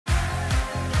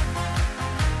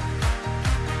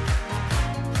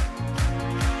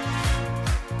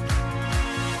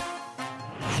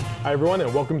Hi everyone,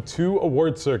 and welcome to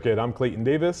Award Circuit. I'm Clayton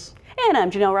Davis. And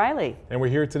I'm Jenelle Riley. And we're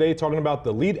here today talking about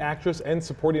the lead actress and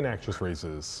supporting actress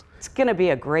races. It's gonna be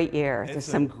a great year. There's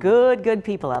some good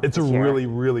people out there. It's a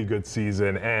really good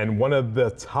season, and one of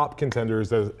the top contenders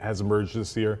that has emerged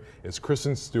this year is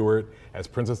Kristen Stewart as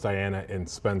Princess Diana in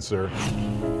Spencer.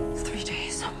 3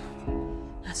 days.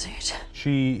 That's it.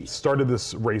 She started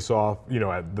this race off,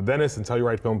 at the Venice and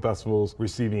Telluride Film Festivals,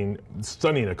 receiving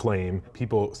stunning acclaim.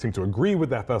 People seem to agree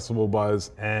with that festival buzz,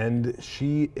 and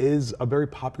she is a very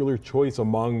popular choice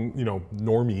among,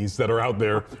 normies that are out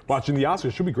there watching the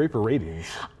Oscars. Should be great for ratings.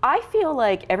 I feel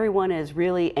like everyone is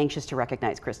really anxious to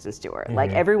recognize Kristen Stewart.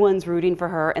 Like everyone's rooting for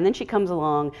her, and then she comes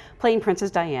along playing Princess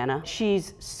Diana.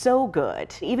 She's so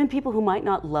good. Even people who might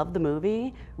not love the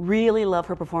movie really love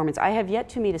her performance. I have yet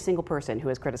to meet a single person who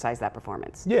has criticized that performance.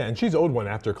 Yeah, and she's owed one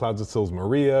after Clouds of Sils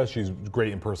Maria. She's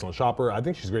great in Personal Shopper. I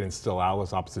think she's great in Still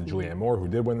Alice opposite Julianne Moore, who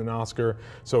did win an Oscar.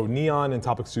 So Neon and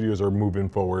Topic Studios are moving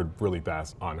forward really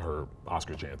fast on her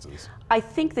Oscar chances. I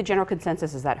think the general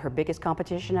consensus is that her biggest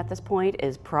competition at this point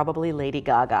is probably Lady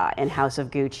Gaga in House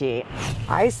of Gucci.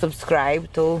 I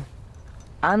subscribe to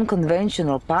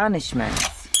unconventional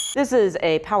punishments. This is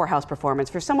a powerhouse performance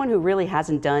for someone who really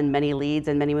hasn't done many leads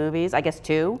in many movies, I guess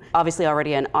 2. Obviously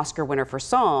already an Oscar winner for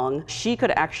song. She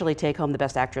could actually take home the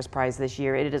Best Actress prize this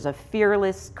year. It is a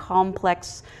fearless,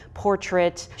 complex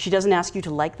portrait. She doesn't ask you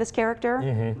to like this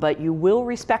character, but you will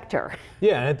respect her.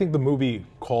 Yeah, and I think the movie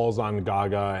calls on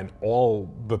Gaga and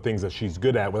all the things that she's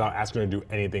good at without asking her to do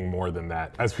anything more than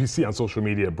that. As we see on social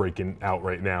media breaking out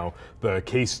right now, the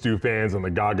K-Stew fans and the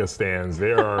Gaga stans,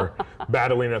 they are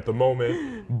battling at the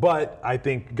moment. But I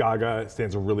think Gaga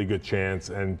stands a really good chance,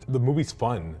 and the movie's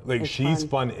fun. Like, she's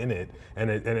fun in it, and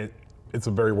it's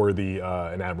a very worthy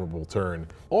and admirable turn.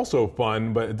 Also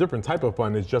fun, but a different type of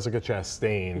fun, is Jessica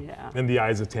Chastain in The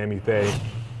Eyes of Tammy Faye.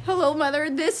 Hello,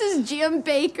 Mother. This is Jim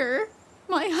Baker,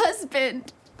 my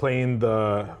husband. Playing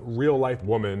the real-life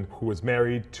woman who was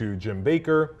married to Jim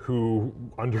Baker, who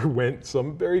underwent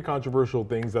some very controversial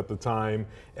things at the time,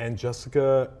 and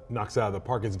Jessica knocks it out of the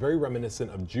park. It's very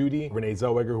reminiscent of Judy, Renee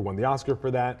Zellweger, who won the Oscar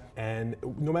for that. And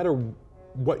no matter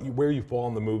where you fall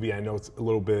in the movie, I know it's a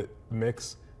little bit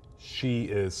mixed, she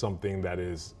is something that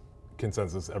is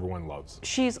consensus everyone loves.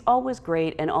 She's always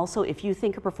great, and also if you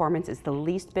think her performance is the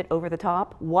least bit over the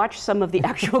top, watch some of the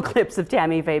actual clips of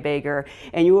Tammy Faye Baker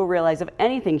and you will realize if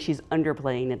anything she's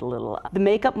underplaying it a little. The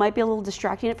makeup might be a little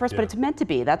distracting at first, but it's meant to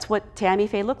be. That's what Tammy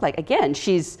Faye looked like. Again,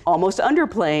 she's almost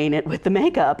underplaying it with the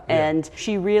makeup, and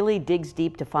she really digs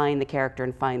deep to find the character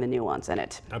and find the nuance in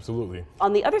it. Absolutely.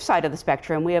 On the other side of the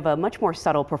spectrum, we have a much more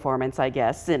subtle performance, I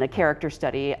guess, in a character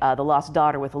study, The Lost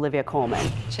Daughter with Olivia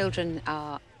Colman. Children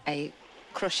are a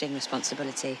crushing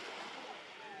responsibility.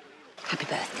 Happy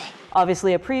birthday.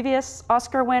 Obviously a previous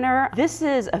Oscar winner. This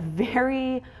is a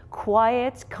very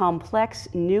quiet, complex,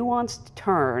 nuanced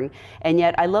turn, and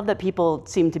yet I love that people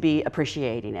seem to be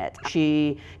appreciating it.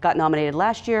 She got nominated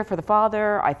last year for The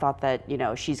Father. I thought that,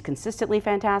 she's consistently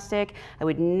fantastic. I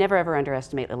would never ever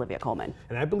underestimate Olivia Colman.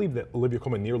 And I believe that Olivia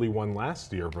Colman nearly won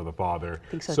last year for The Father.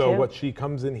 I think so So too. what she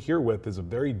comes in here with is a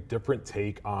very different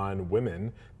take on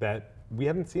women that we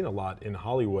haven't seen a lot in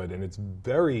Hollywood, and it's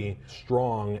very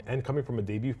strong, and coming from a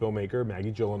debut filmmaker,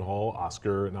 Maggie Gyllenhaal,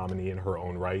 Oscar nominee in her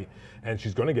own right, and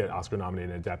she's going to get Oscar nominated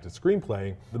in adapted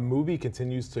screenplay. The movie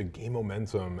continues to gain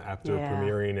momentum after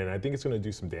premiering, and I think it's going to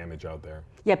do some damage out there.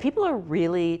 Yeah, people are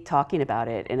really talking about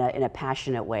it in a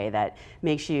passionate way that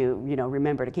makes you,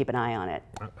 remember to keep an eye on it.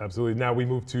 Absolutely. Now we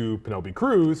move to Penelope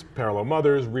Cruz, Parallel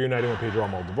Mothers, reuniting with Pedro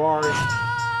Almodovar.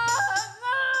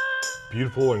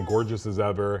 Beautiful and gorgeous as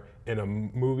ever, in a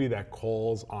movie that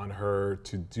calls on her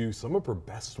to do some of her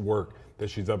best work that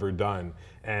she's ever done.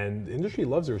 And the industry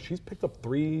loves her. She's picked up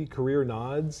 3 career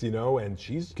nods, and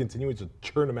she's continuing to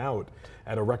churn them out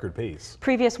at a record pace.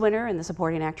 Previous winner in the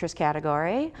supporting actress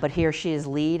category, but here she is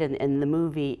lead, and the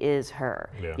movie is her.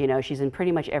 Yeah. She's in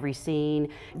pretty much every scene.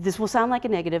 This will sound like a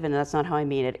negative, and that's not how I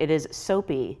mean it. It is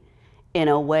soapy in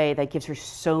a way that gives her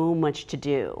so much to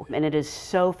do. And it is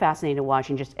so fascinating to watch,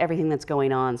 and just everything that's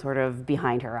going on sort of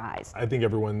behind her eyes. I think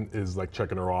everyone is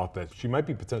checking her off that she might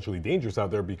be potentially dangerous out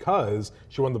there because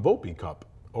she won the Volpe Cup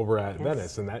over at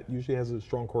Venice, and that usually has a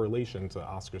strong correlation to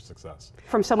Oscar success.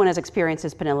 From someone as experienced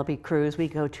as Penelope Cruz, we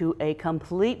go to a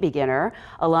complete beginner,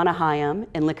 Alana Hayam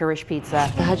in Licorice Pizza.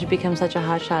 How'd you become such a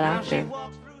hotshot actor?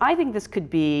 I think this could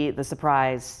be the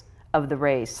surprise of the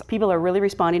race. People are really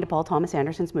responding to Paul Thomas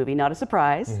Anderson's movie, not a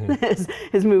surprise.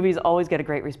 His movies always get a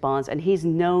great response, and he's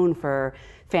known for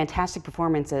fantastic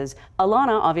performances.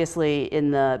 Alana, obviously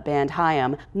in the band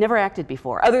Hayam, never acted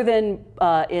before, other than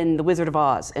in The Wizard of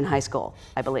Oz in high school,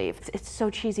 I believe. It's so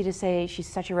cheesy to say she's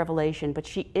such a revelation, but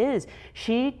she is.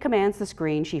 She commands the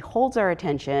screen, she holds our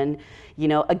attention. You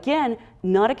know, again,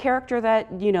 not a character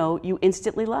that, you know, you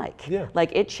instantly like. Yeah.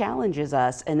 Like, it challenges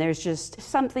us, and there's just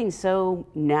something so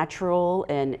natural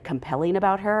and compelling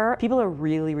about her. People are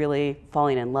really, really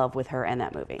falling in love with her and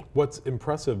that movie. What's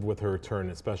impressive with her turn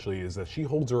especially is that she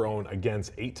holds her own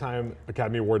against 8-time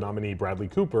Academy Award nominee Bradley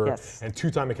Cooper and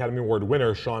 2-time Academy Award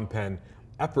winner Sean Penn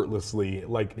effortlessly,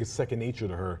 like it's second nature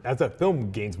to her. As that film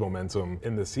gains momentum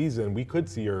in the season, we could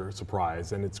see her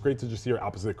surprise, and it's great to just see her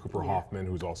opposite Cooper Hoffman,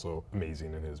 who's also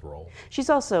amazing in his role.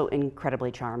 She's also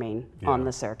incredibly charming on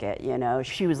the circuit, you know.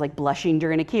 She was like blushing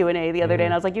during a Q&A the other day,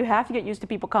 and I was like, you have to get used to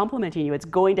people complimenting you. It's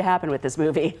going to happen with this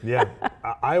movie. Yeah,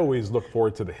 I always look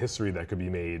forward to the history that could be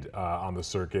made on the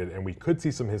circuit, and we could see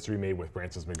some history made with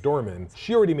Frances McDormand.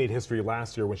 She already made history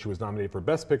last year when she was nominated for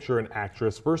Best Picture and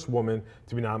Actress, first woman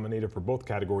to be nominated for both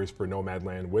categories for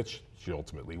Nomadland, which she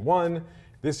ultimately won.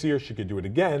 This year she could do it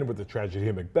again with The Tragedy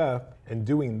of Macbeth, and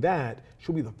doing that,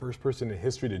 she'll be the first person in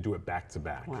history to do it back to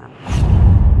back. Wow.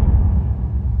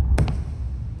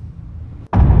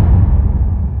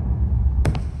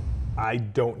 I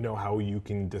don't know how you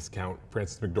can discount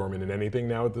Frances McDormand in anything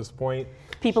now at this point.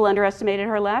 People underestimated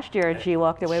her last year, and she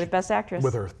walked away with Best Actress.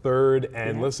 With her third,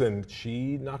 and listen,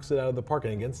 she knocks it out of the park.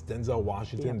 And against Denzel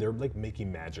Washington, they're like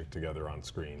making magic together on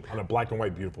screen, on a black and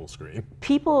white, beautiful screen.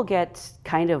 People get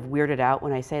kind of weirded out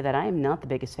when I say that I am not the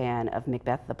biggest fan of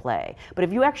Macbeth the play. But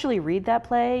if you actually read that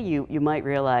play, you might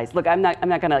realize, look, I'm not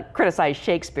going to criticize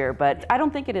Shakespeare, but I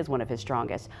don't think it is one of his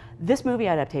strongest. This movie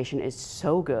adaptation is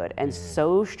so good and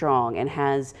so strong, and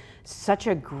has such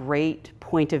a great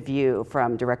point of view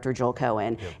from director Joel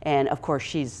Cohen. And of course,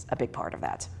 she's a big part of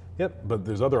that. Yep, but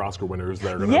there's other Oscar winners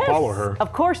that are going to follow her.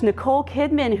 Of course, Nicole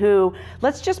Kidman, who,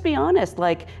 let's just be honest,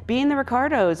 like, being the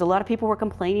Ricardos, a lot of people were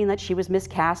complaining that she was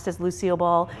miscast as Lucille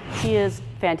Ball. She is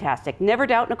fantastic. Never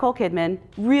doubt Nicole Kidman.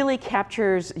 Really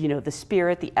captures, you know, the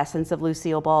spirit, the essence of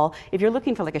Lucille Ball. If you're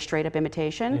looking for like a straight up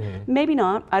imitation, maybe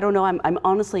not. I don't know. I'm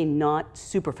honestly not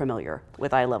super familiar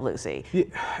with I Love Lucy. Yeah,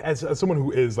 as someone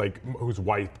who is like, whose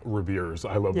wife reveres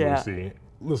I Love Lucy,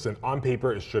 listen, on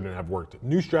paper, it shouldn't have worked.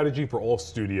 New strategy for all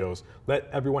studios. Let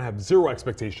everyone have zero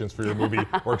expectations for your movie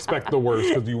or expect the worst,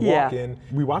 because you walk in.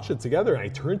 We watched it together, and I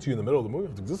turned to you in the middle of the movie.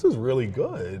 I was like, this is really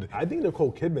good. I think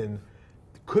Nicole Kidman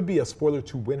could be a spoiler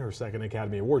to win her second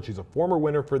Academy Award. She's a former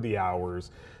winner for The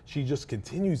Hours. She just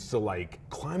continues to like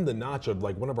climb the notch of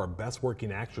like one of our best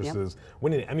working actresses,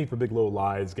 winning an Emmy for Big Little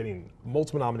Lies, getting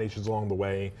multiple nominations along the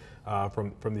way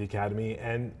from the Academy.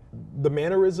 And the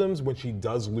mannerisms when she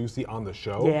does Lucy on the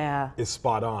show is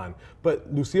spot on.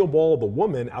 But Lucille Ball, the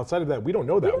woman, outside of that, we don't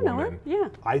know that woman.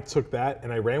 I took that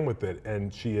and I ran with it,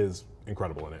 and she is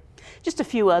incredible in it. Just a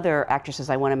few other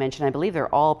actresses I want to mention. I believe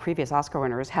they're all previous Oscar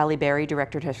winners. Halle Berry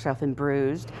directed herself in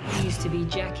Bruised. I used to be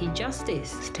Jackie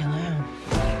Justice. Still am.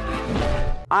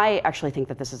 I actually think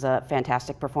that this is a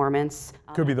fantastic performance.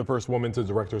 Could be the first woman to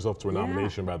direct herself to a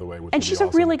nomination, by the way. Which and she's a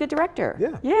really good director.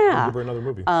 Yeah. Give her another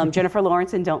movie. Jennifer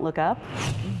Lawrence in Don't Look Up.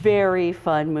 Very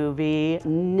fun movie.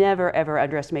 Never ever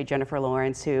underestimate Jennifer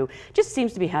Lawrence, who just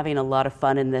seems to be having a lot of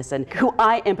fun in this, and who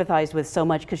I empathized with so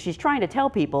much because she's trying to tell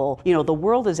people, you know, the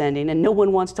world is ending and no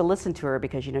one wants to listen to her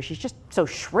because, you know, she's just so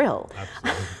shrill.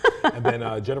 Absolutely. And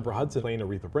then Jennifer Hudson playing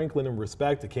Aretha Franklin in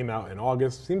Respect. It came out in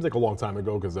August. Seems like a long time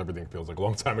ago because everything feels like a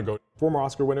long time ago. Former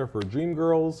Oscar winner for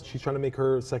Dreamgirls. She's trying to make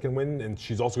her second win, and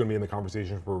she's also going to be in the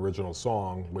conversation for original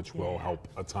song, which will help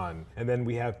a ton. And then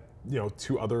we have, you know,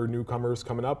 2 other newcomers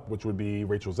coming up, which would be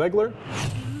Rachel Zegler,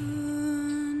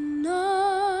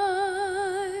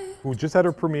 who just had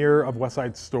her premiere of West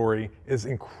Side Story, is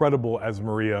incredible as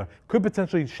Maria, could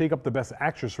potentially shake up the Best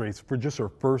Actress race for just her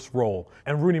first role.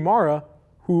 And Rooney Mara,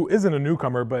 who isn't a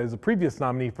newcomer but is a previous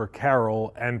nominee for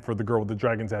Carol and for The Girl with the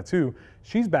Dragon Tattoo,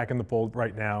 she's back in the fold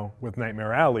right now with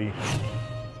Nightmare Alley.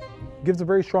 Gives a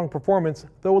very strong performance,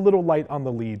 though a little light on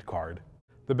the lead card.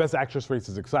 The Best Actress race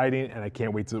is exciting, and I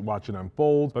can't wait to watch it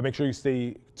unfold. But make sure you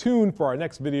stay tuned for our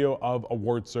next video of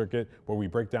Award Circuit, where we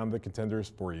break down the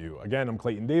contenders for you. Again, I'm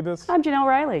Clayton Davis. I'm Jenelle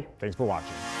Riley. Thanks for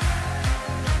watching.